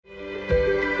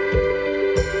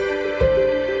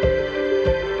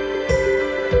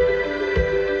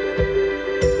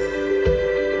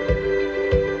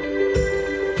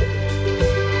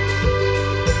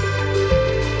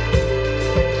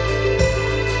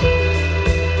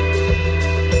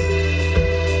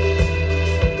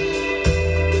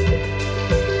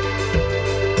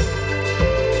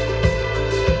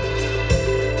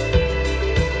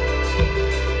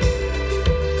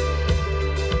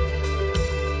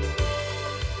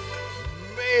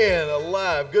Man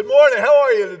alive. Good morning. How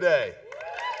are you today?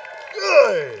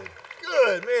 Good.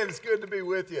 Good. Man, it's good to be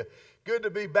with you. Good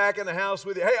to be back in the house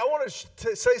with you. Hey, I want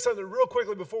to say something real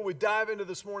quickly before we dive into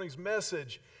this morning's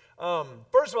message.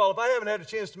 First of all, if I haven't had a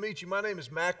chance to meet you, my name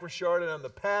is Mac Richard, and I'm the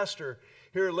pastor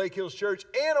here at Lake Hills Church.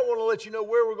 And I want to let you know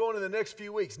where we're going in the next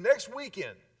few weeks. Next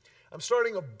weekend, I'm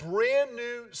starting a brand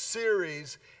new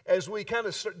series as we kind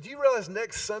of start. Do you realize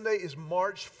next Sunday is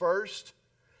March 1st?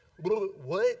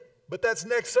 What? But that's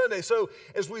next Sunday. So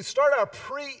as we start our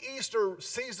pre-Easter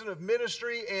season of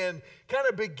ministry and kind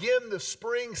of begin the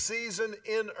spring season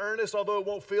in earnest, although it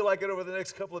won't feel like it over the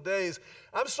next couple of days,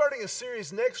 I'm starting a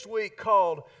series next week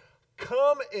called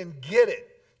Come and Get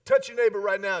It. Touch your neighbor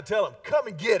right now and tell him, come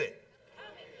and get it. Come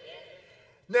and get it.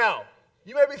 Now,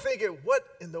 you may be thinking, what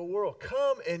in the world?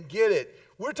 Come and get it.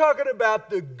 We're talking about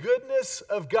the goodness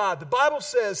of God. The Bible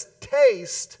says,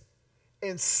 taste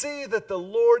and see that the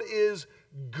Lord is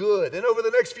good. And over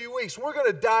the next few weeks, we're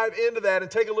going to dive into that and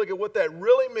take a look at what that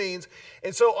really means.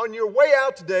 And so on your way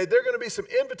out today, there are going to be some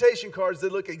invitation cards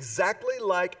that look exactly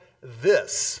like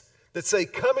this, that say,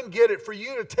 come and get it, for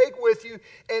you to take with you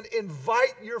and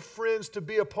invite your friends to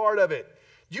be a part of it.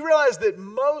 Do you realize that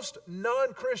most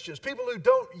non-Christians, people who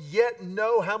don't yet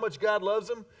know how much God loves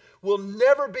them, will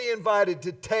never be invited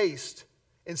to taste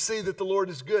and see that the Lord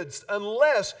is good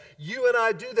unless you and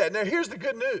I do that. Now, here's the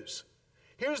good news.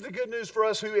 Here's the good news for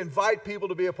us who invite people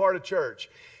to be a part of church.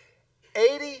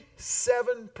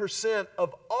 87%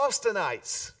 of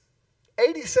Austinites,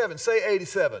 87, say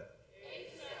 87.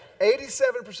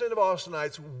 87% of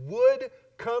Austinites would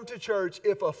come to church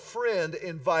if a friend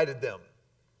invited them.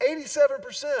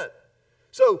 87%.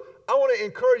 So I want to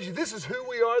encourage you, this is who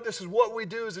we are, this is what we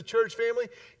do as a church family.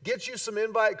 Get you some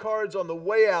invite cards on the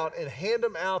way out and hand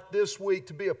them out this week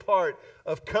to be a part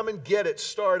of Come and Get It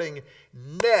starting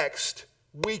next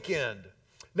weekend.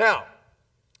 Now,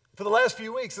 for the last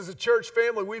few weeks as a church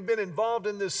family, we've been involved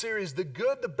in this series, The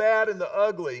Good, the Bad, and the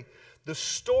Ugly, the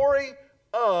story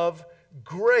of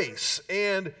grace.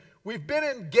 And we've been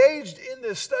engaged in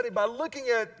this study by looking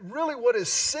at really what is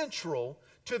central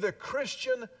to the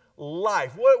Christian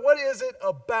life. What is it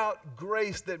about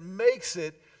grace that makes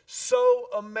it so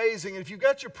amazing? And if you've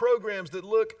got your programs that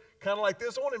look kind of like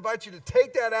this, I want to invite you to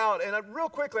take that out. And real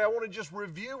quickly, I want to just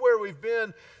review where we've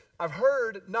been. I've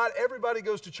heard not everybody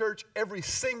goes to church every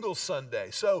single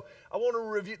Sunday. So I want to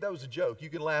review. That was a joke. You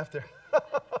can laugh there.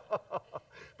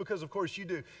 Because, of course, you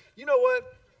do. You know what?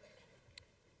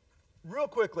 Real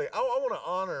quickly, I want to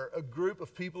honor a group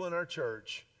of people in our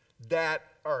church that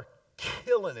are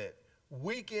killing it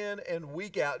week in and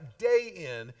week out, day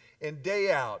in and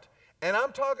day out. And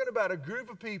I'm talking about a group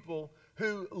of people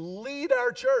who lead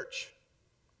our church,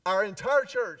 our entire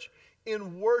church,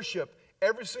 in worship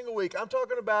every single week. I'm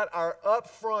talking about our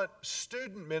upfront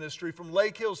student ministry from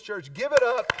Lake Hills Church. Give it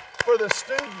up for the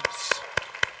students.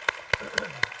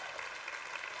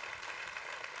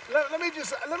 Let me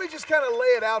just kind of lay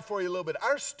it out for you a little bit.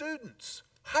 Our students,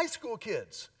 high school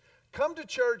kids, come to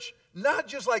church not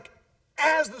just like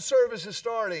as the service is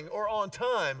starting or on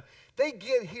time. They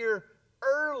get here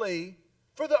early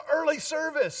for the early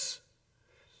service.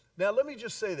 Now, let me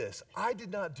just say this. I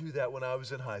did not do that when I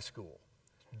was in high school.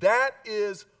 That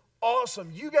is awesome.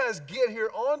 You guys get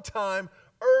here on time,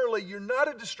 early. You're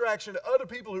not a distraction to other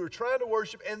people who are trying to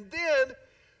worship. And then,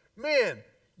 man,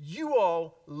 you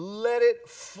all let it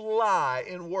fly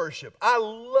in worship. I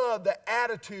love the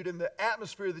attitude and the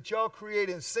atmosphere that y'all create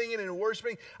in singing and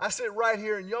worshiping. I sit right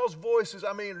here and y'all's voices,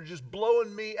 are just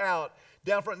blowing me out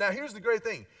down front. Now, here's the great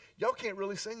thing. Y'all can't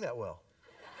really sing that well.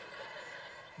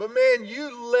 But man,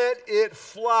 you let it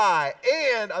fly.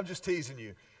 And I'm just teasing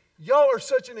you. Y'all are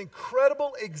such an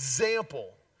incredible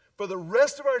example for the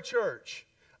rest of our church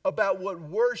about what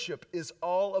worship is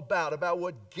all about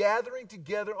what gathering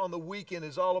together on the weekend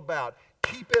is all about.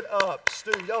 Keep it up,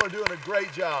 students. Y'all are doing a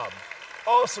great job.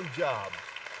 Awesome job.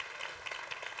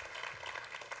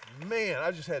 Man,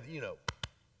 I just had,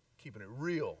 keeping it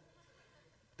real.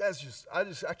 That's just, I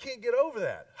can't get over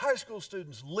that. High school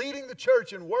students leading the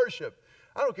church in worship.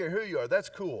 I don't care who you are. That's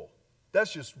cool.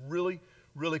 That's just really,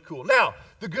 really cool. Now,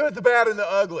 the good, the bad, and the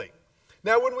ugly.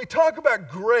 Now, when we talk about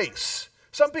grace,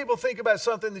 some people think about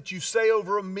something that you say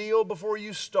over a meal before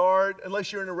you start,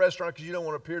 unless you're in a restaurant because you don't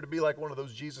want to appear to be like one of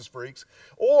those Jesus freaks.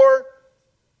 Or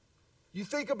you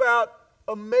think about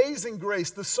Amazing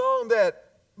Grace, the song that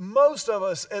most of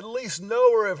us at least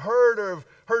know or have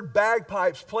heard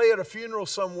bagpipes play at a funeral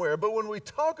somewhere. But when we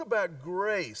talk about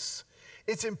grace,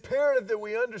 it's imperative that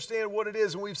we understand what it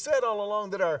is. And we've said all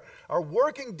along that our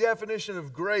working definition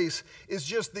of grace is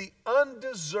just the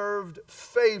undeserved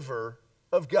favor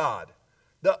of God.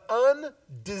 The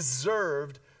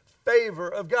undeserved favor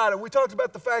of God. And we talked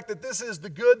about the fact that this is the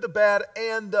good, the bad,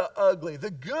 and the ugly.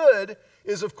 The good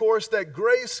is, of course, that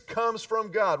grace comes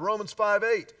from God. Romans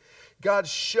 5:8. God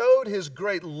showed his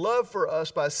great love for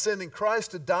us by sending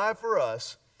Christ to die for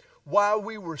us while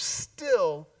we were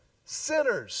still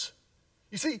sinners.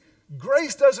 You see,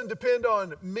 grace doesn't depend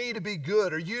on me to be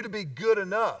good or you to be good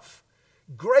enough.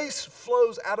 Grace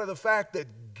flows out of the fact that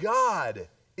God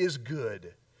is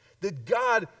good, that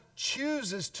God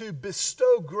chooses to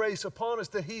bestow grace upon us,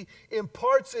 that he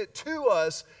imparts it to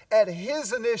us at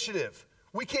his initiative.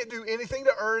 We can't do anything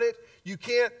to earn it. You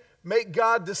can't make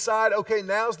God decide, okay,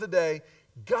 now's the day.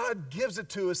 God gives it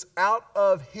to us out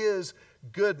of his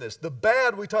goodness. The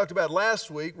bad we talked about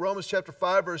last week, Romans chapter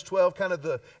 5, verse 12, kind of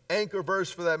the anchor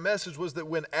verse for that message was that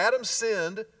when Adam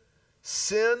sinned,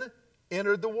 sin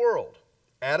entered the world.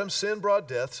 Adam's sin brought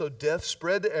death, so death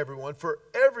spread to everyone, for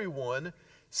everyone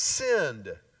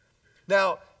sinned.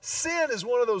 Now, sin is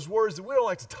one of those words that we don't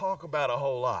like to talk about a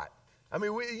whole lot. I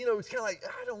mean, it's kind of like,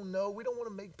 I don't know. We don't want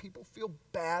to make people feel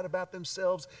bad about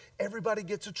themselves. Everybody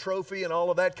gets a trophy and all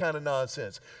of that kind of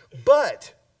nonsense.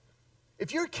 But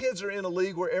if your kids are in a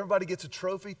league where everybody gets a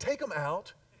trophy, take them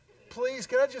out. Please,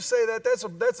 can I just say that?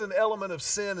 That's an element of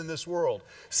sin in this world.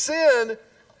 Sin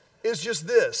is just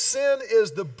this. Sin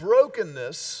is the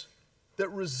brokenness that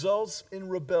results in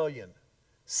rebellion.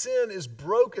 Sin is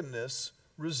brokenness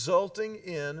resulting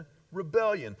in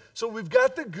rebellion. So we've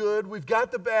got the good, we've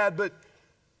got the bad, but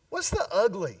what's the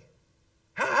ugly?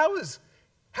 How is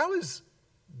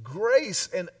grace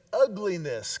and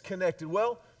ugliness connected?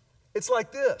 Well, it's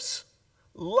like this.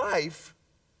 Life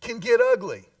can get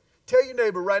ugly. Tell your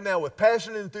neighbor right now with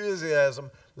passion and enthusiasm,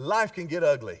 life can get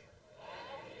ugly.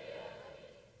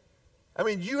 I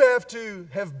mean, you have to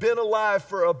have been alive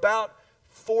for about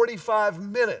 45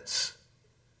 minutes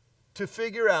to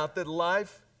figure out that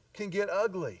life can get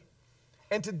ugly.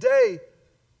 And today,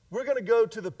 we're going to go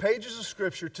to the pages of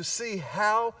Scripture to see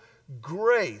how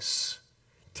grace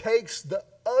takes the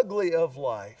ugly of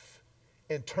life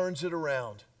and turns it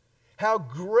around. How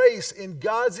grace in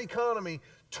God's economy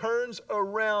turns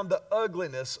around the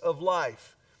ugliness of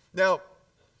life. Now,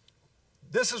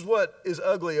 this is what is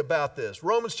ugly about this.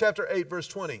 Romans chapter 8, verse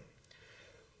 20.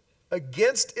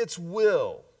 Against its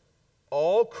will,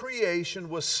 all creation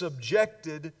was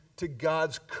subjected to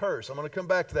God's curse. I'm going to come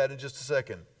back to that in just a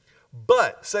second.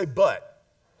 But, say but.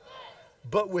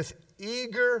 But with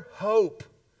eager hope,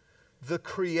 the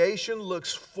creation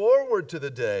looks forward to the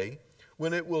day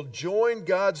when it will join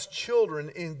God's children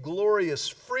in glorious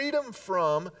freedom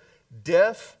from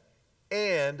death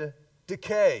and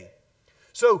decay.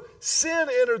 So sin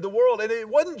entered the world, and it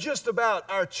wasn't just about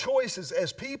our choices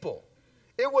as people.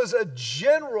 It was a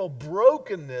general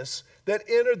brokenness that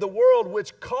entered the world,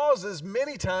 which causes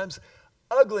many times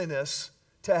ugliness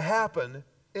to happen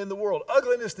in the world.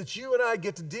 Ugliness that you and I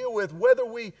get to deal with, whether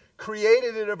we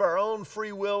created it of our own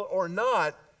free will or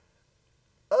not.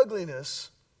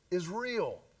 Ugliness is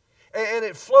real. And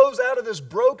it flows out of this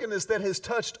brokenness that has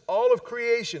touched all of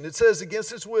creation. It says,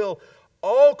 against its will,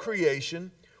 all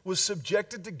creation was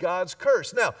subjected to God's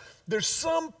curse. Now, there's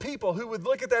some people who would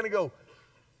look at that and go,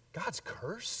 God's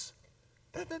curse?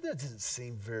 That doesn't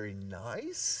seem very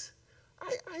nice.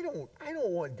 I don't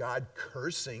want God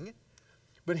cursing.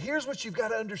 But here's what you've got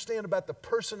to understand about the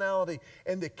personality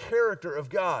and the character of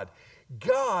God.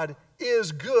 God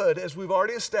is good, as we've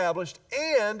already established,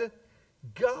 and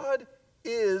God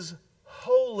is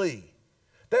holy.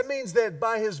 That means that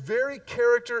by his very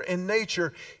character and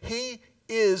nature, he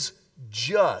is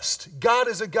just. God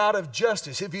is a God of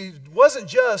justice. If he wasn't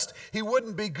just, he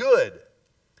wouldn't be good.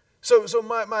 So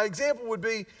my example would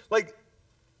be like,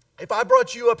 if I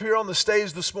brought you up here on the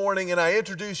stage this morning and I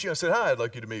introduced you, I said, hi, I'd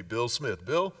like you to meet Bill Smith.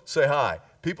 Bill, say hi.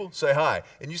 People, say hi.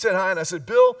 And you said hi, and I said,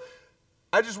 Bill,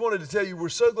 I just wanted to tell you we're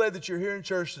so glad that you're here in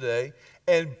church today,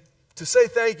 and to say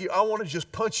thank you, I want to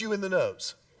just punch you in the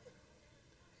nose.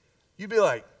 You'd be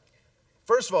like,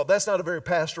 first of all, that's not a very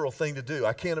pastoral thing to do.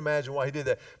 I can't imagine why he did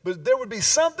that. But there would be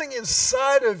something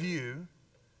inside of you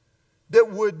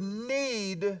that would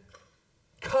need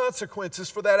consequences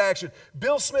for that action.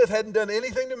 Bill Smith hadn't done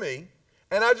anything to me,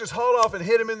 and I just hauled off and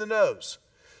hit him in the nose.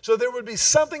 So there would be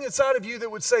something inside of you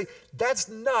that would say, that's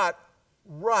not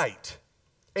right.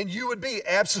 And you would be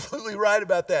absolutely right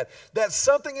about that. That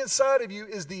something inside of you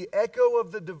is the echo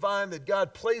of the divine that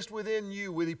God placed within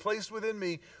you, when he placed within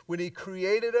me, when he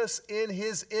created us in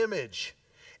his image.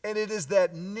 And it is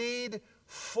that need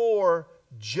for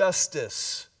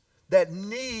justice, that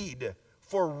need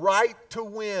for right to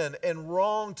win and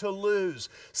wrong to lose.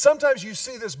 Sometimes you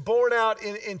see this borne out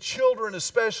in children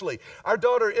especially. Our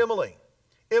daughter Emily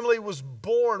Emily was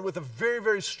born with a very,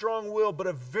 very strong will, but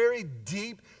a very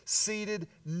deep-seated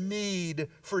need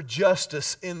for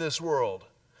justice in this world.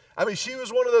 I mean, she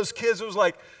was one of those kids who was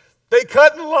like, they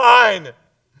cut in line.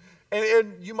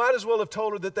 And you might as well have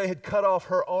told her that they had cut off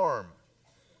her arm.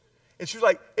 And she was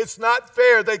like, it's not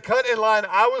fair. They cut in line.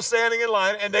 I was standing in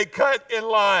line, and they cut in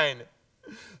line.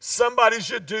 Somebody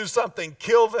should do something.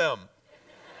 Kill them.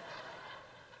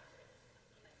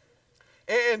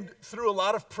 And through a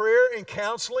lot of prayer and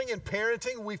counseling and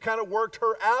parenting, we've kind of worked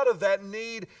her out of that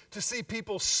need to see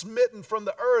people smitten from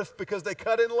the earth because they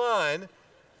cut in line.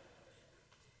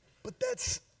 But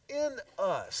that's in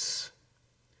us.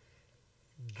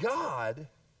 God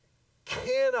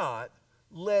cannot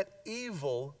let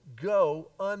evil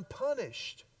go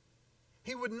unpunished.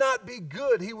 He would not be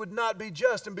good. He would not be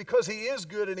just. And because he is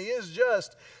good and he is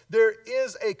just, there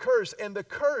is a curse. And the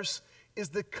curse is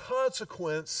the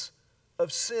consequence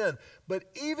of sin. But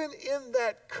even in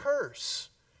that curse,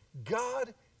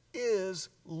 God is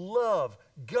love.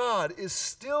 God is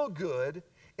still good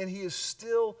and he is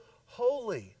still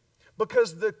holy.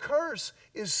 Because the curse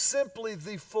is simply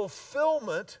the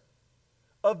fulfillment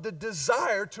of the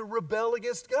desire to rebel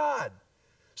against God.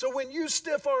 So when you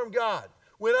stiff-arm God,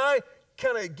 when I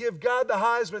kind of give God the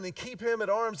Heisman and keep him at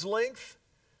arm's length,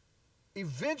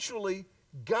 eventually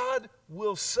God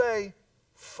will say,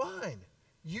 fine,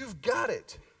 you've got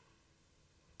it.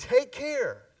 Take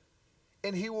care.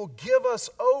 And he will give us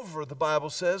over, the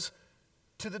Bible says,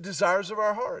 to the desires of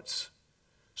our hearts.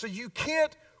 So you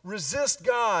can't resist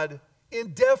God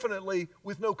indefinitely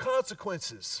with no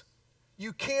consequences.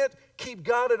 You can't keep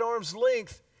God at arm's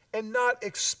length and not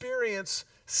experience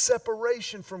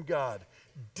separation from God,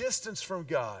 distance from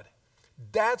God.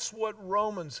 That's what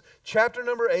Romans chapter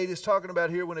number 8 is talking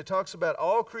about here when it talks about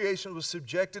all creation was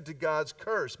subjected to God's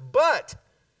curse. But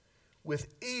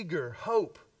with eager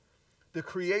hope, the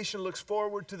creation looks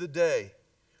forward to the day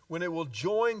when it will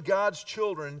join God's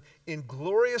children in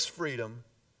glorious freedom,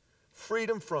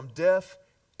 freedom from death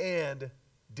and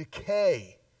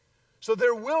decay. So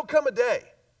there will come a day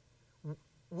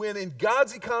when in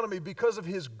God's economy, because of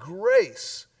his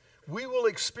grace, we will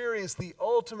experience the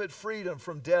ultimate freedom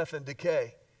from death and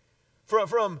decay,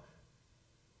 from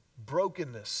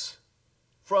brokenness,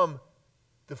 from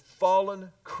the fallen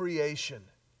creation,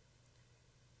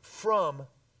 from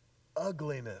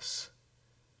ugliness.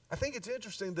 I think it's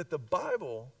interesting that the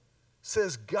Bible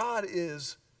says God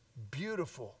is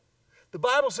beautiful. The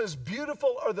Bible says,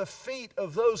 beautiful are the feet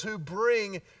of those who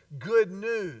bring good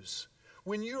news.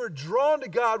 When you are drawn to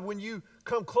God, when you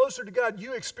come closer to God,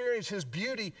 you experience his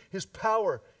beauty, his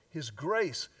power, his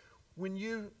grace. When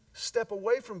you step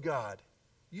away from God,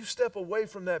 you step away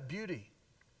from that beauty.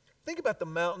 Think about the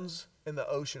mountains and the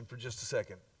ocean for just a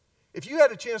second. If you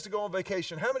had a chance to go on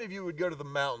vacation, how many of you would go to the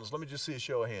mountains? Let me just see a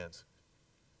show of hands.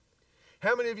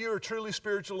 How many of you are truly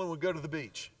spiritual and would go to the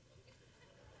beach?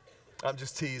 I'm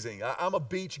just teasing. I'm a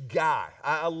beach guy.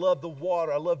 I love the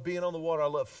water. I love being on the water. I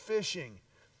love fishing.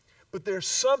 But there's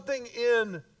something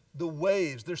in the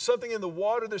waves. There's something in the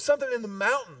water. There's something in the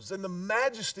mountains and the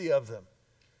majesty of them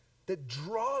that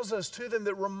draws us to them,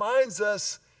 that reminds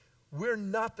us we're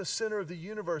not the center of the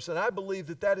universe. And I believe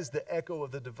that that is the echo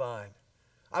of the divine.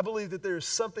 I believe that there is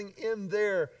something in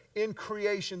there, in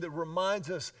creation, that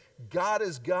reminds us God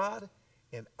is God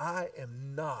and I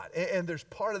am not. And there's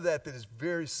part of that that is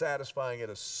very satisfying at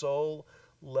a soul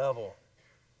level.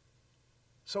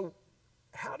 So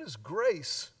how does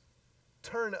grace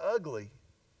turn ugly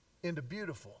into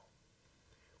beautiful?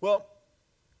 Well,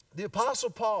 the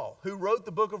Apostle Paul, who wrote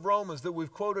the book of Romans that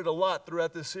we've quoted a lot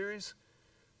throughout this series,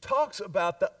 talks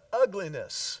about the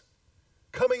ugliness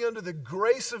coming under the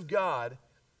grace of God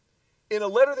in a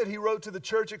letter that he wrote to the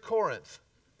church at Corinth.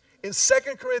 In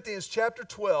 2 Corinthians chapter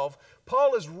 12,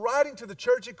 Paul is writing to the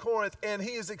church at Corinth, and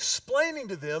he is explaining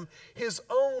to them his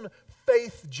own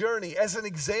faith journey as an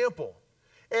example.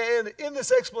 And in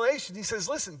this explanation, he says,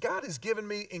 listen, God has given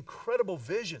me incredible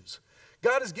visions.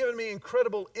 God has given me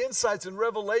incredible insights and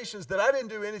revelations that I didn't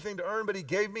do anything to earn, but he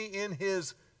gave me in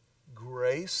his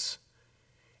grace.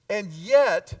 And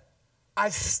yet, I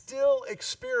still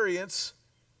experience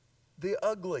the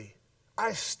ugly.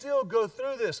 I still go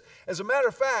through this. As a matter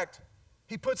of fact,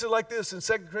 he puts it like this in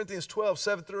 2 Corinthians 12,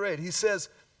 7 through 8. He says,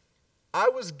 I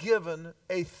was given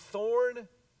a thorn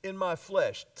in my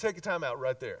flesh. Take a time out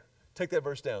right there. Take that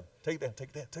verse down. Take that,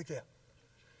 take that, take that.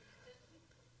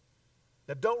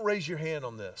 Now, don't raise your hand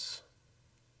on this.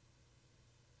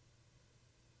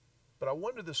 But I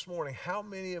wonder this morning, how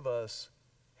many of us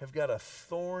have got a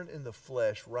thorn in the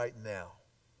flesh right now?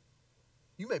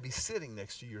 You may be sitting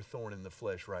next to your thorn in the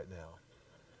flesh right now.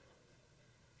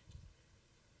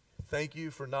 Thank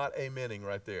you for not amening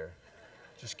right there.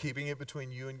 Just keeping it between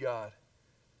you and God.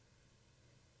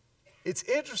 It's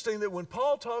interesting that when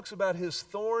Paul talks about his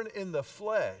thorn in the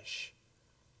flesh,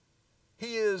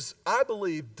 he is, I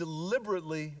believe,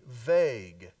 deliberately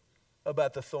vague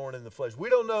about the thorn in the flesh. We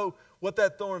don't know what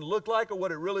that thorn looked like or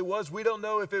what it really was. We don't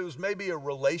know if it was maybe a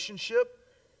relationship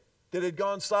that had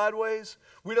gone sideways.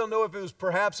 We don't know if it was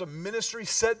perhaps a ministry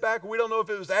setback. We don't know if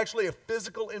it was actually a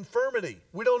physical infirmity.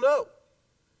 We don't know.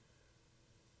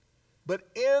 But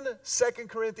in 2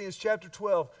 Corinthians chapter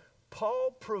 12,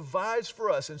 Paul provides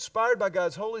for us, inspired by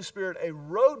God's Holy Spirit, a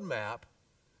roadmap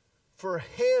for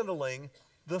handling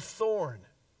the thorn.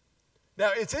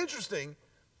 Now, it's interesting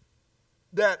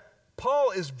that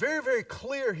Paul is very, very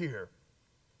clear here.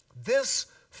 This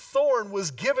thorn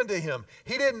was given to him.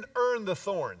 He didn't earn the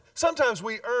thorn. Sometimes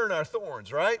we earn our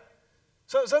thorns, right?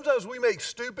 Sometimes we make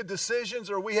stupid decisions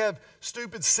or we have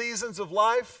stupid seasons of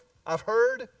life, I've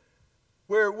heard,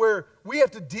 where we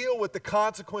have to deal with the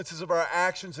consequences of our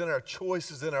actions and our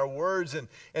choices and our words, and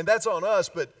that's on us.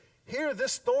 But here,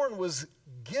 this thorn was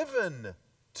given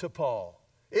to Paul.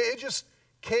 It just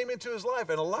came into his life.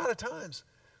 And a lot of times,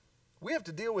 we have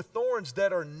to deal with thorns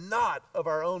that are not of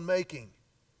our own making.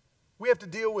 We have to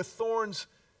deal with thorns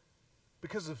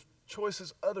because of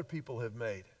choices other people have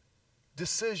made,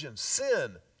 decisions,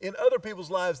 sin in other people's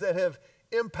lives that have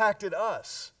impacted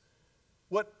us.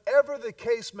 Whatever the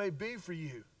case may be for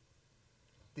you,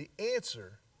 the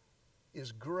answer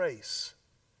is grace.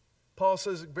 Paul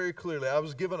says it very clearly. I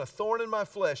was given a thorn in my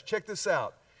flesh. Check this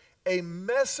out. A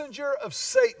messenger of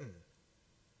Satan.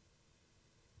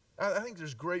 I think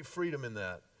there's great freedom in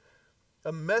that.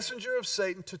 A messenger of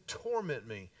Satan to torment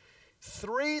me.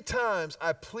 3 times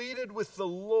I pleaded with the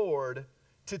Lord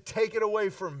to take it away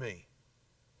from me.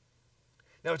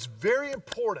 Now, it's very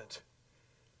important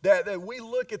that we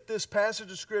look at this passage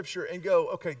of Scripture and go,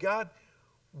 okay, God,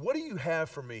 what do you have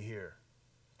for me here?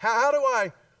 How do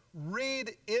I read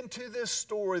into this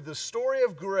story, the story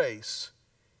of grace,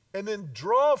 and then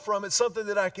draw from it something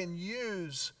that I can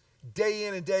use day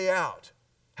in and day out?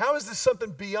 How is this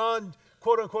something beyond,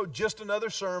 quote unquote, just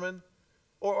another sermon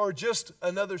or just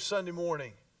another Sunday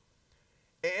morning?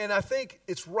 And I think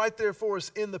it's right there for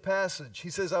us in the passage. He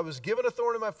says, I was given a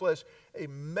thorn in my flesh, a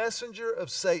messenger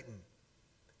of Satan.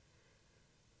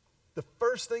 The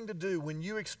first thing to do when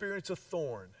you experience a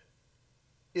thorn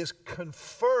is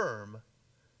confirm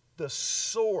the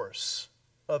source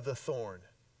of the thorn.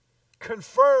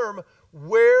 Confirm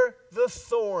where the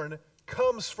thorn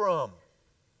comes from.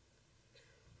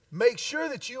 Make sure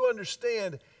that you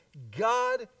understand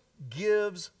God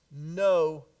gives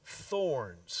no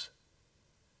thorns.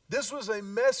 This was a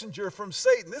messenger from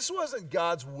Satan. This wasn't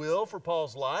God's will for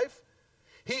Paul's life.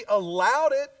 He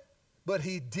allowed it, but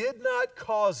he did not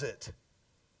cause it.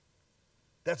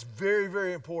 That's very,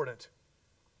 very important.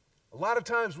 A lot of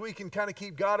times we can kind of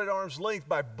keep God at arm's length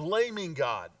by blaming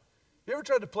God. You ever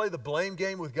tried to play the blame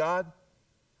game with God?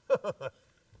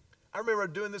 I remember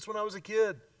doing this when I was a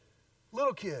kid,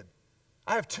 little kid.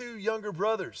 I have 2 younger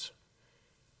brothers.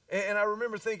 And I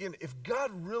remember thinking, if God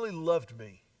really loved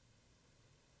me,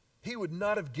 he would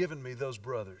not have given me those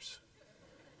brothers.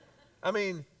 I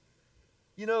mean,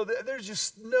 you know, there's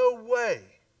just no way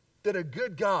that a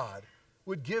good God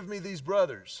would give me these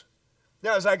brothers.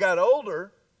 Now, as I got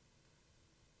older,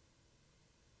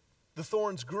 the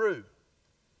thorns grew.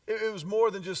 It was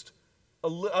more than just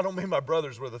I don't mean my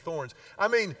brothers were the thorns. I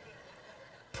mean,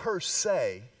 per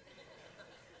se.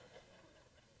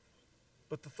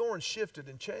 But the thorns shifted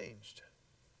and changed.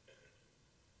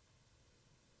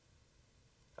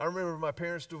 I remember my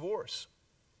parents' divorce.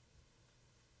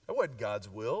 That wasn't God's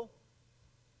will.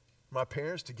 My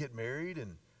parents to get married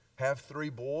and have 3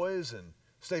 boys and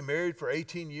stay married for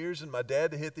 18 years and my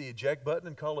dad to hit the eject button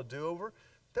and call a do-over.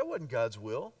 That wasn't God's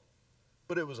will,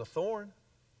 but it was a thorn.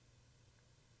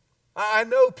 I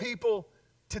know people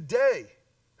today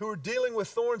who are dealing with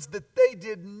thorns that they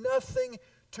did nothing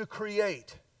to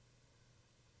create.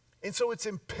 And so it's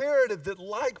imperative that,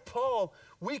 like Paul,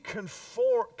 we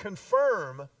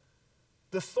confirm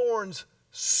the thorn's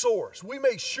source. We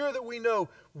make sure that we know,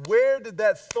 where did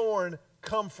that thorn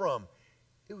come from?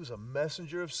 It was a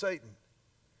messenger of Satan.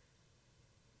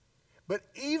 But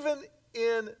even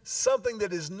in something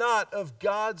that is not of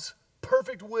God's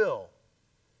perfect will,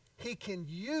 he can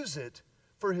use it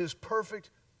for his perfect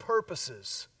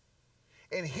purposes.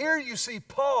 And here you see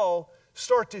Paul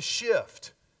start to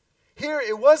shift. Here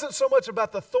it wasn't so much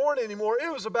about the thorn anymore.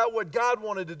 It was about what God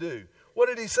wanted to do. What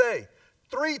did he say?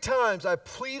 3 times I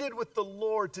pleaded with the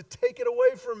Lord to take it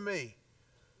away from me.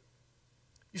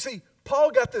 You see,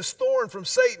 Paul got this thorn from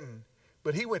Satan,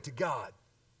 but he went to God.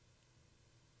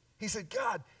 He said,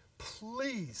 God,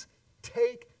 please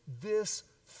take this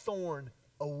thorn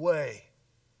away.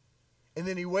 And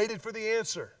then he waited for the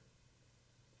answer.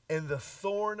 And the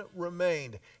thorn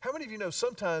remained. How many of you know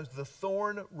sometimes the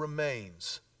thorn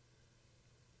remains?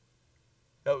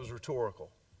 That was rhetorical.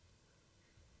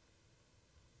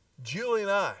 Julie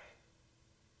and I,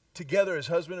 together as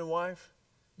husband and wife,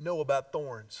 know about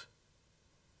thorns.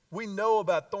 We know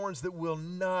about thorns that will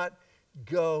not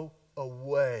go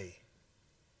away.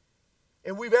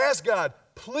 And we've asked God,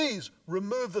 please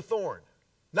remove the thorn.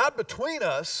 Not between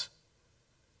us,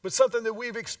 but something that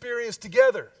we've experienced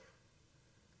together.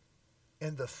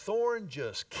 And the thorn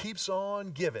just keeps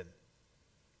on giving.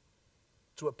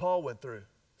 It's what Paul went through.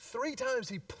 3 times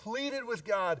he pleaded with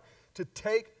God to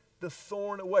take the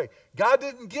thorn away. God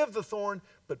didn't give the thorn,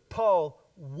 but Paul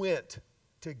went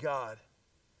to God.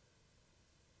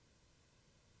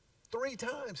 3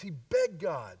 times he begged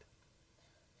God.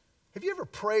 Have you ever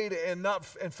prayed and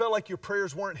felt like your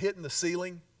prayers weren't hitting the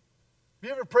ceiling? Have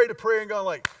you ever prayed a prayer and gone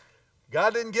like,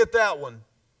 God didn't get that one?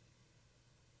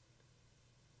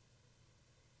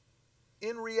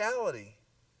 In reality,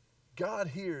 God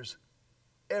hears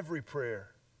every prayer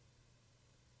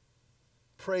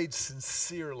prayed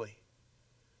sincerely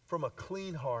from a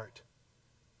clean heart,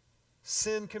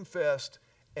 sin confessed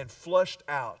and flushed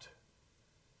out.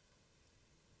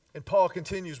 And Paul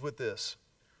continues with this.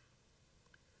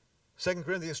 2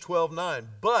 Corinthians 12:9.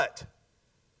 But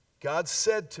God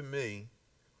said to me,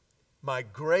 my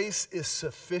grace is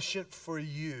sufficient for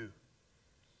you.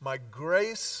 My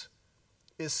grace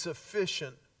is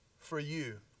sufficient for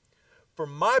you. For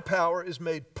my power is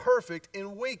made perfect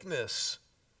in weakness.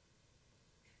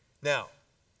 Now,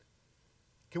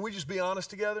 can we just be honest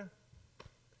together?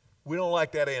 We don't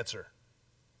like that answer.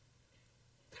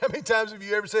 How many times have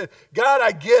you ever said, God,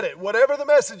 I get it. Whatever the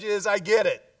message is, I get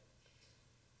it.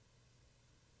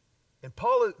 And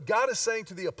God is saying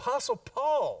to the Apostle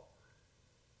Paul,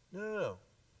 no.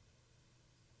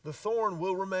 The thorn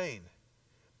will remain.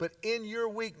 But in your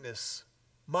weakness,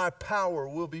 my power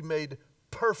will be made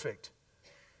perfect.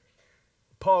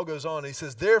 Paul goes on, he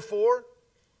says, therefore,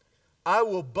 I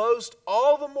will boast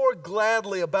all the more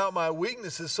gladly about my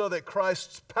weaknesses so that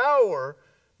Christ's power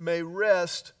may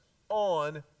rest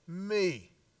on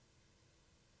me.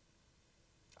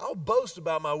 I'll boast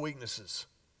about my weaknesses.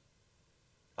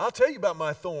 I'll tell you about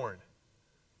my thorn.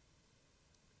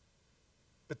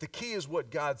 But the key is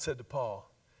what God said to Paul.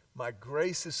 My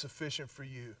grace is sufficient for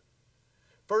you.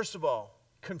 First of all,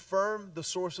 confirm the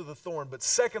source of the thorn. But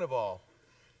second of all,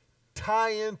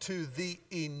 tie into the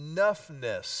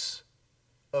enoughness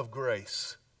of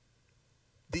grace.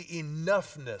 The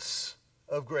enoughness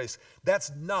of grace.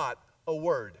 That's not a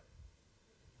word.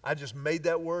 I just made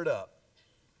that word up.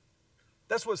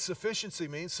 That's what sufficiency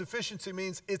means. Sufficiency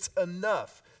means it's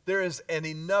enough. There is an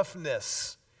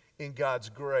enoughness in God's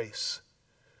grace.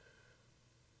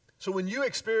 So when you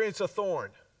experience a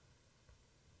thorn,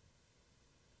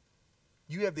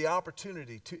 you have the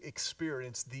opportunity to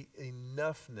experience the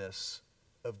enoughness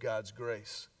of God's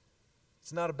grace.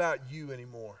 It's not about you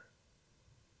anymore.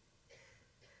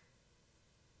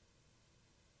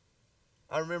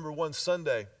 I remember one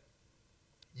Sunday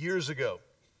years ago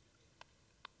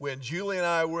when Julie and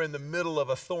I were in the middle of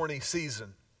a thorny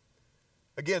season.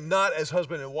 Again, not as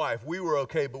husband and wife. We were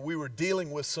okay, but we were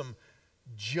dealing with some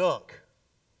junk.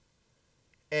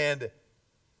 And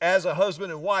as a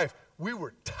husband and wife, we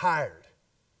were tired.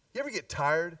 You ever get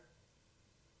tired?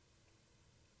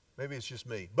 Maybe it's just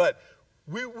me. But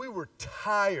we were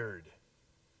tired.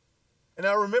 And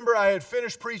I remember I had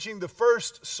finished preaching the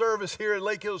first service here at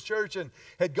Lake Hills Church and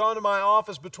had gone to my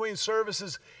office between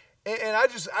services. And I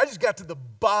just got to the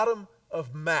bottom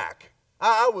of Mac.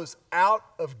 I was out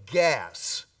of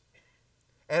gas.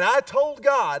 And I told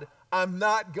God, I'm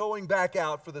not going back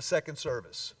out for the second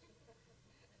service.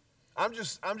 I'm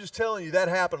just telling you, that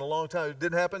happened a long time. It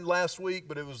didn't happen last week,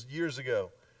 but it was years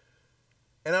ago.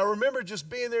 And I remember just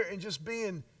being there and just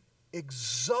being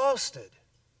exhausted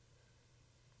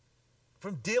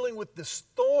from dealing with this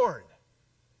thorn.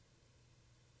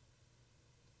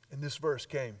 And this verse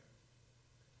came.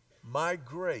 My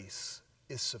grace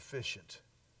is sufficient.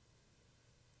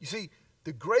 You see,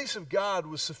 the grace of God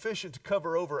was sufficient to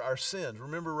cover over our sins.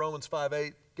 Remember Romans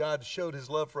 5:8? God showed his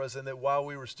love for us and that while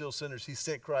we were still sinners, he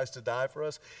sent Christ to die for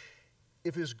us.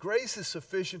 If his grace is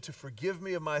sufficient to forgive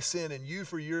me of my sin and you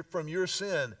from your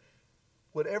sin,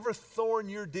 whatever thorn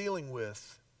you're dealing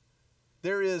with,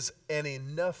 there is an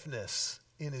enoughness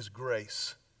in his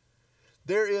grace.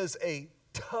 There is a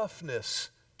toughness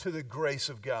to the grace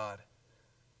of God.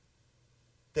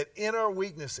 That in our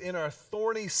weakness, in our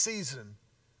thorny season,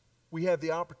 we have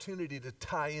the opportunity to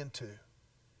tie into,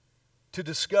 to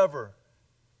discover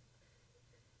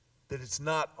that it's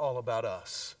not all about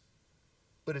us,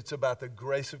 but it's about the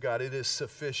grace of God. It is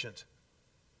sufficient.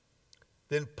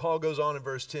 Then Paul goes on in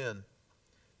verse 10.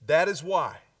 That is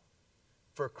why,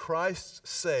 for Christ's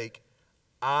sake,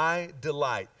 I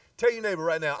delight. Tell your neighbor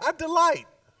right now, I delight.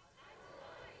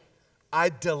 I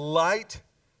delight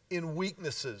in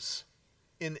weaknesses,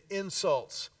 in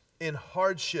insults, in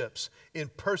hardships, in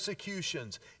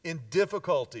persecutions, in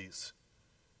difficulties.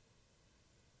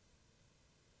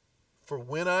 For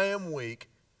when I am weak,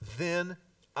 then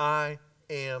I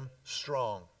am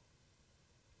strong.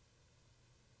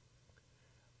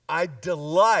 I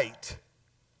delight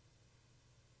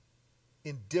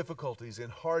in difficulties,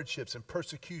 in hardships, in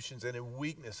persecutions, and in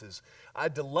weaknesses. I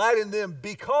delight in them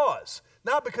because,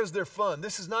 not because they're fun.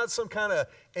 This is not some kind of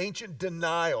ancient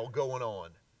denial going on.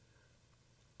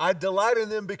 I delight in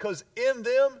them because in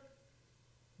them,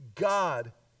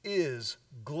 God is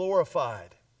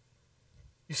glorified.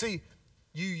 You see,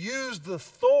 you use the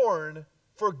thorn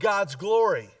for God's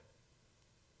glory.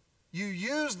 You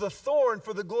use the thorn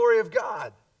for the glory of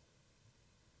God.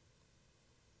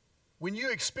 When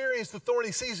you experience the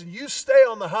thorny season, you stay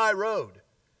on the high road.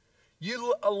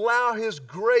 You allow His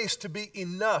grace to be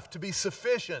enough, to be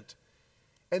sufficient,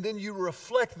 and then you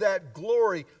reflect that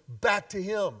glory back to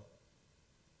Him.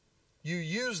 You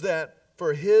use that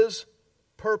for His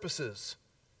purposes.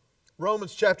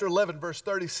 Romans chapter 11, verse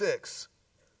 36.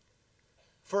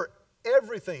 For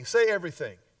everything, say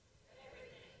everything.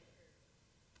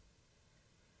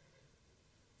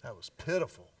 That was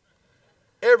pitiful.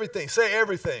 Everything, say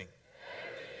everything.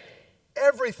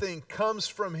 Everything comes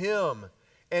from Him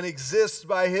and exists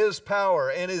by His power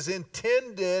and is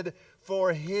intended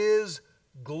for His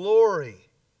glory.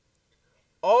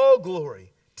 All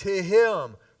glory to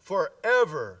Him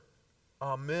forever.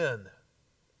 Amen.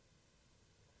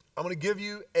 I'm going to give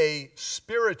you a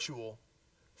spiritual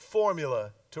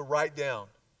formula to write down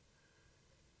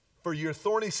for your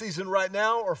thorny season right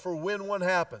now or for when one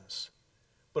happens.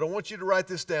 But I want you to write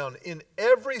this down. In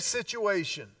every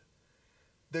situation,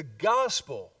 the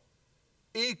gospel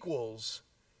equals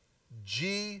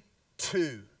G2,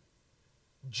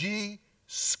 G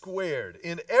squared.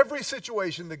 In every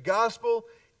situation, the gospel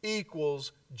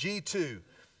equals G2.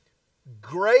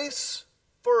 Grace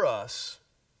for us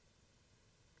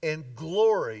and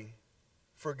glory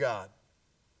for God.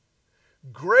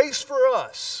 Grace for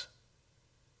us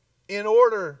in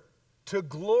order to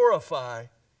glorify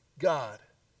God.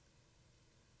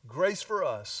 Grace for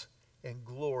us and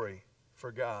glory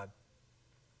for God.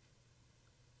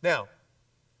 Now,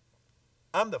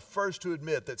 I'm the first to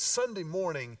admit that Sunday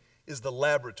morning is the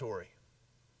laboratory.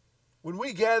 When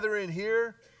we gather in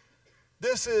here,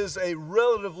 this is a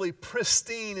relatively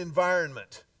pristine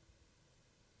environment.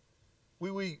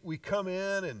 We come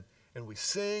in and we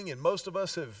sing, and most of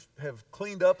us have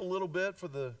cleaned up a little bit for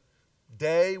the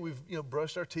day. We've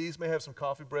brushed our teeth, may have some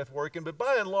coffee breath working, but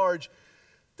by and large,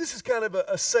 this is kind of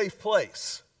a safe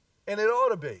place, and it ought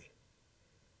to be.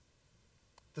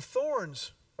 The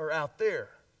thorns are out there.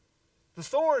 The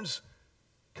thorns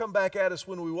come back at us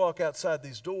when we walk outside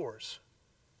these doors.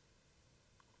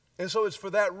 And so it's for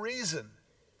that reason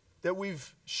that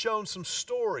we've shown some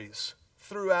stories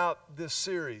throughout this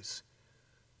series.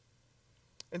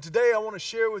 And today I want to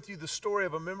share with you the story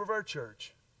of a member of our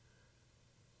church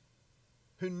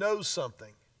who knows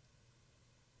something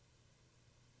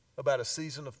about a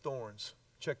season of thorns.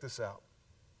 Check this out.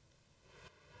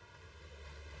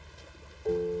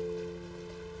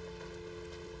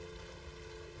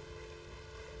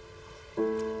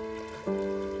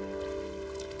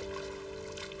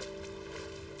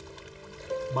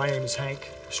 My name is Hank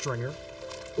Stringer.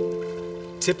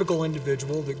 Typical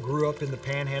individual that grew up in the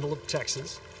panhandle of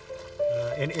Texas,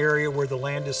 an area where the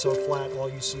land is so flat all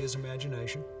you see is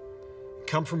imagination.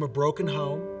 Come from a broken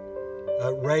home,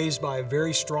 raised by a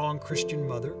very strong Christian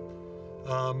mother,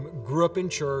 grew up in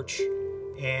church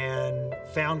and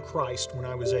found Christ when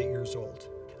I was 8 years old.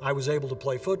 I was able to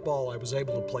play football, I was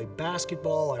able to play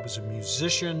basketball, I was a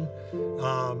musician,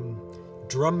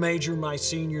 drum major my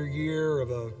senior year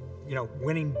of a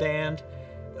winning band.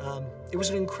 It was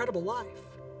an incredible life.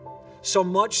 So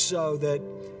much so that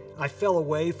I fell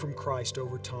away from Christ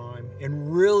over time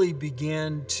and really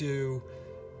began to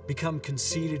become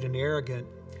conceited and arrogant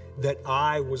that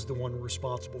I was the one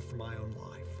responsible for my own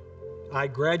life. I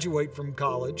graduate from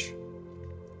college,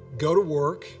 go to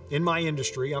work in my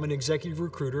industry. I'm an executive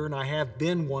recruiter, and I have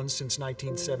been one since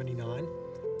 1979.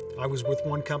 I was with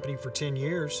one company for 10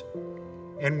 years,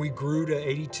 and we grew to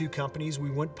 82 companies. We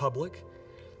went public.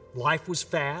 Life was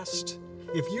fast.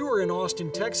 If you were in Austin,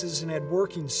 Texas and had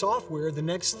working software, the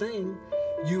next thing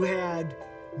you had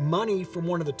money from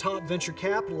one of the top venture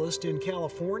capitalists in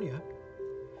California.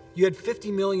 You had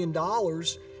 $50 million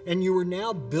and you were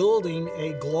now building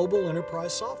a global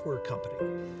enterprise software company.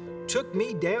 Took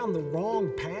me down the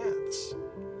wrong paths.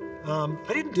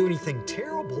 I didn't do anything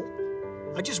terrible.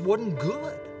 I just wasn't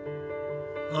good.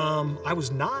 I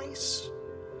was nice.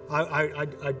 I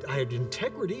had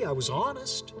integrity. I was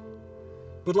honest.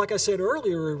 But like I said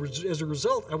earlier, as a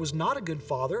result, I was not a good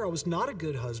father. I was not a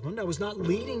good husband. I was not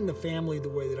leading the family the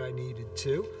way that I needed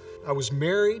to. I was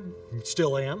married, and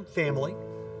still am, family.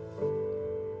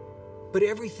 But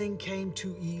everything came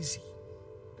too easy.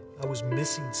 I was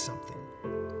missing something.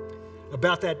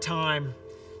 About that time,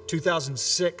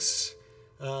 2006,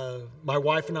 my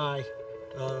wife and I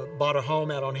bought a home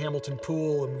out on Hamilton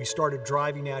Pool, and we started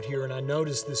driving out here, and I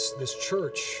noticed this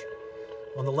church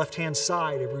on the left-hand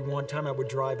side. Every one time I would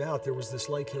drive out, there was this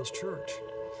Lake Hills Church.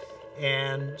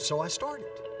 And so I started.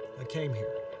 I came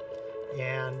here.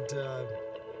 And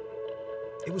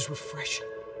it was refreshing.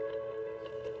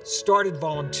 Started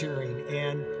volunteering,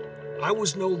 and I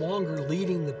was no longer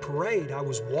leading the parade. I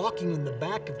was walking in the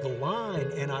back of the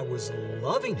line, and I was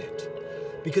loving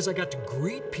it because I got to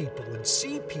greet people and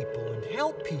see people and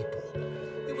help people.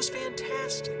 It was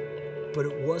fantastic, but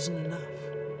it wasn't enough.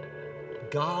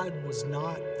 God was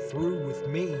not through with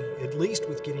me, at least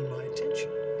with getting my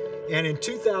attention. And in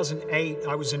 2008,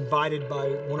 I was invited by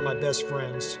one of my best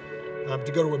friends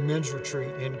to go to a men's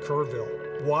retreat in Kerrville.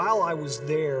 While I was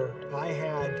there, I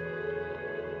had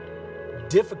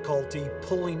difficulty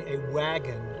pulling a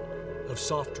wagon of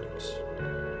soft drinks.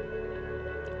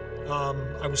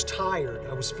 I was tired.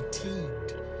 I was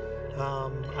fatigued.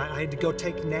 I had to go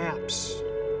take naps.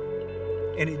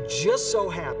 And it just so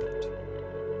happened,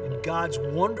 in God's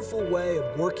wonderful way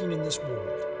of working in this world,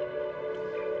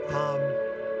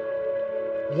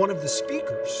 one of the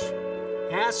speakers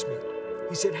asked me,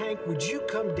 he said, "Hank, would you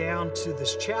come down to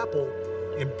this chapel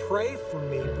and pray for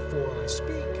me before I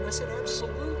speak?" And I said,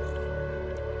 "Absolutely."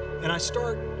 And I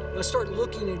start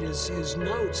looking at his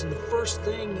notes, and the first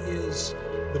thing is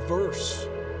the verse.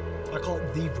 I call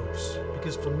it the verse,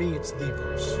 because for me it's the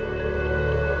verse.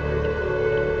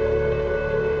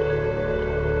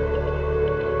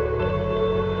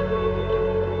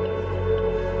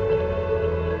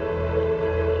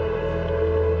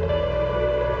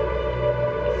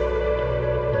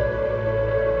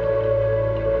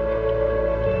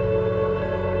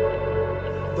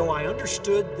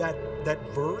 Understood that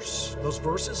verse, those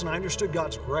verses, and I understood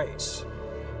God's grace.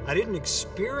 I didn't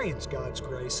experience God's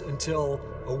grace until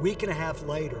a week and a half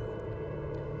later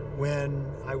when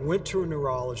I went to a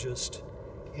neurologist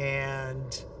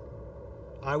and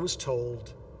I was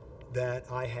told that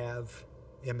I have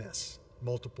MS,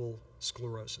 multiple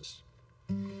sclerosis.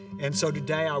 And so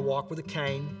today I walk with a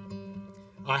cane,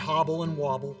 I hobble and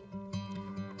wobble,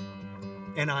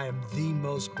 and I am the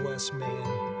most blessed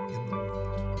man in the world.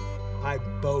 I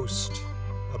boast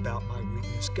about my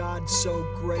weakness. God so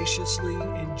graciously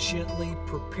and gently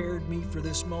prepared me for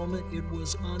this moment. It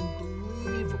was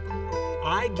unbelievable.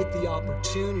 I get the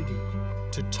opportunity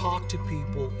to talk to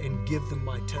people and give them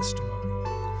my testimony,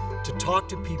 to talk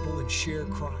to people and share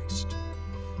Christ,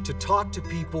 to talk to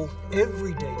people,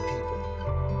 everyday people.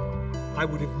 I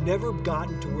would have never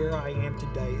gotten to where I am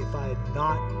today if I had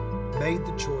not made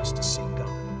the choice to seek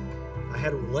God. I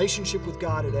had a relationship with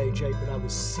God at age 8, but I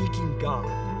was seeking God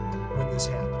when this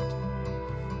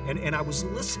happened. And I was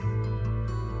listening.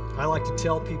 I like to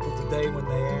tell people today when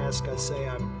they ask, I say,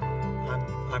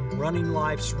 I'm running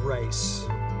life's race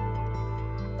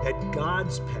at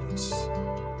God's pace.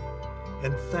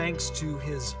 And thanks to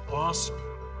His awesome,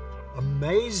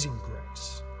 amazing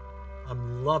grace,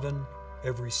 I'm loving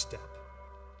every step.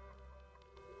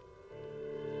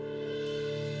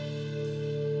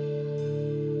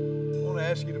 I want to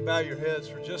ask you to bow your heads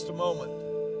for just a moment.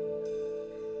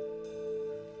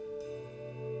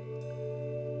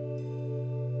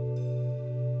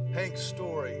 Hank's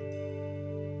story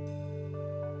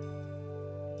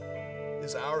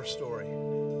is our story.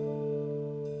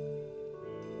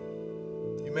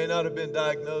 You may not have been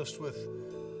diagnosed with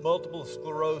multiple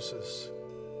sclerosis,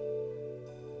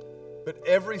 but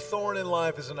every thorn in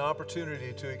life is an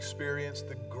opportunity to experience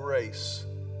the grace,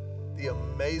 the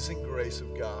amazing grace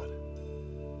of God.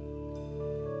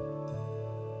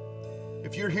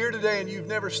 If you're here today and you've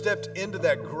never stepped into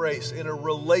that grace in a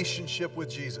relationship with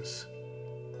Jesus,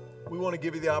 we want to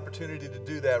give you the opportunity to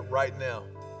do that right now.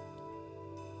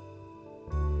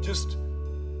 Just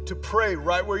to pray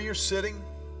right where you're sitting,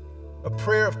 a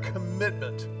prayer of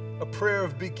commitment, a prayer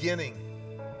of beginning,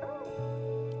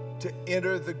 to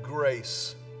enter the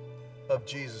grace of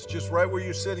Jesus. Just right where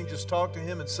you're sitting, just talk to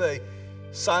him and say,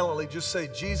 silently, just say,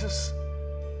 Jesus,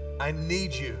 I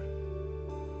need you.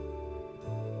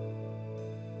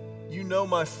 You know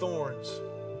my thorns.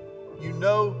 You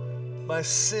know my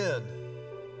sin.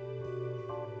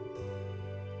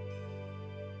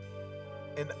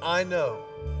 And I know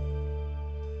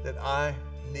that I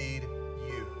need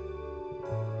you.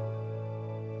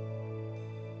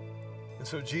 And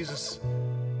so, Jesus,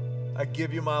 I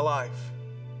give you my life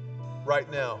right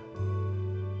now.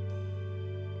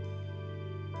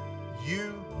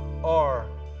 You are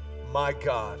my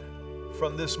God.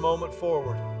 From this moment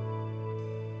forward,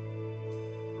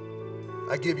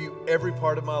 I give you every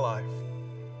part of my life.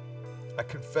 I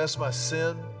confess my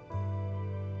sin.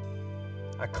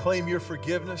 I claim your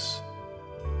forgiveness.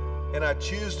 And I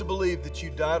choose to believe that you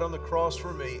died on the cross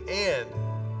for me and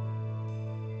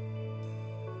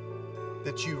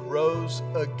that you rose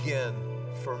again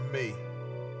for me.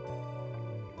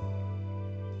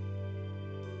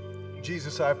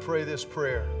 Jesus, I pray this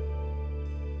prayer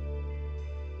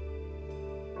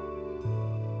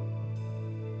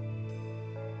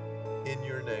in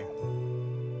your name.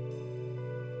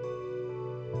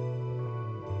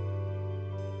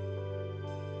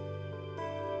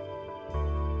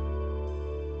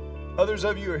 Others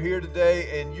of you are here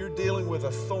today and you're dealing with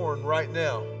a thorn right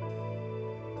now.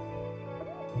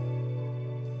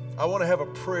 I want to have a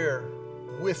prayer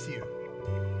with you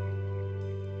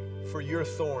for your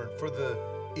thorn, for the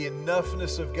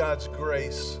enoughness of God's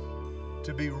grace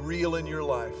to be real in your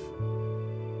life.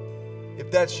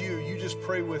 If that's you, you just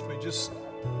pray with me. Just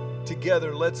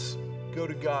together, let's go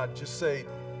to God. Just say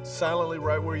silently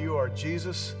right where you are,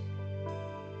 Jesus,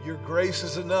 your grace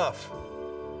is enough.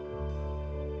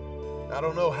 I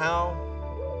don't know how,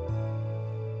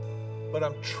 but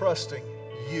I'm trusting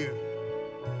you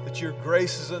that your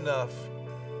grace is enough,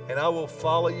 and I will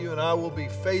follow you and I will be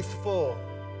faithful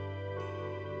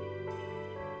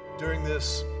during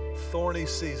this thorny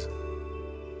season.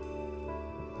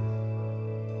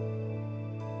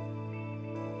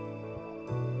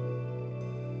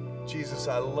 Jesus,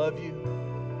 I love you,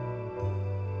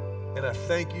 and I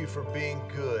thank you for being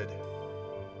good.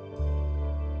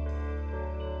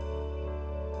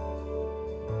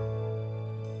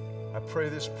 I pray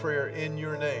this prayer in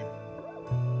your name.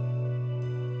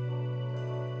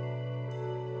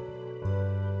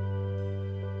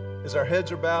 As our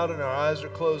heads are bowed and our eyes are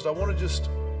closed, I want to just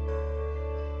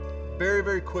very,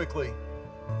 very quickly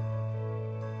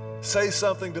say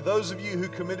something to those of you who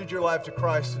committed your life to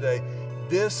Christ today.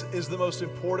 This is the most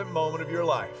important moment of your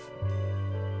life.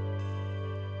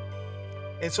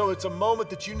 And so it's a moment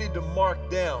that you need to mark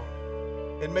down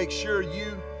and make sure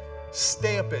you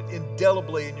stamp it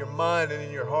indelibly in your mind and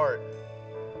in your heart.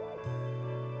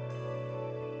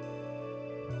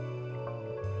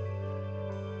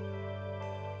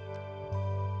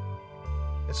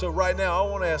 And so right now,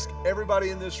 I want to ask everybody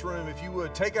in this room, if you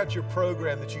would, take out your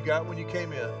program that you got when you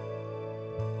came in.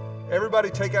 Everybody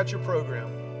take out your program.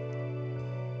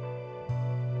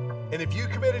 And if you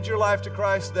committed your life to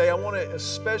Christ today, I want to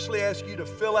especially ask you to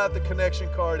fill out the connection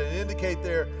card and indicate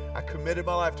there, I committed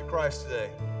my life to Christ today.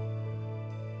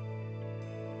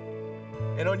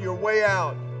 And on your way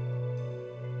out,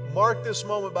 mark this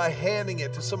moment by handing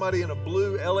it to somebody in a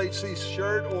blue LHC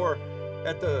shirt or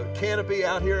at the canopy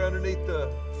out here underneath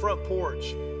the front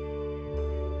porch.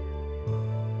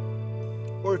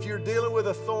 Or if you're dealing with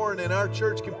a thorn and our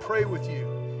church can pray with you,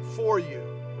 for you,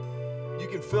 you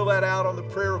can fill that out on the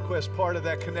prayer request part of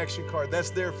that connection card. That's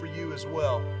there for you as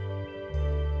well.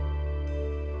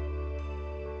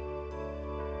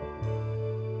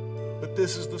 But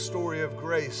this is the story of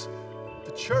grace.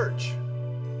 The church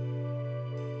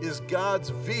is God's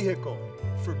vehicle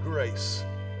for grace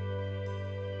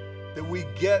that we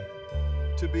get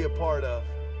to be a part of.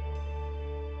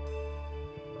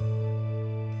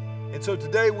 And so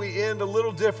today we end a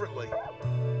little differently.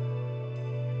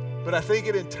 But I think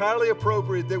it entirely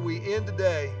appropriate that we end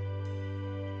today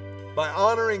by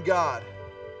honoring God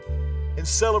and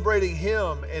celebrating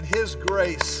Him and His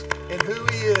grace and who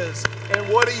He is and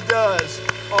what He does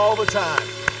all the time.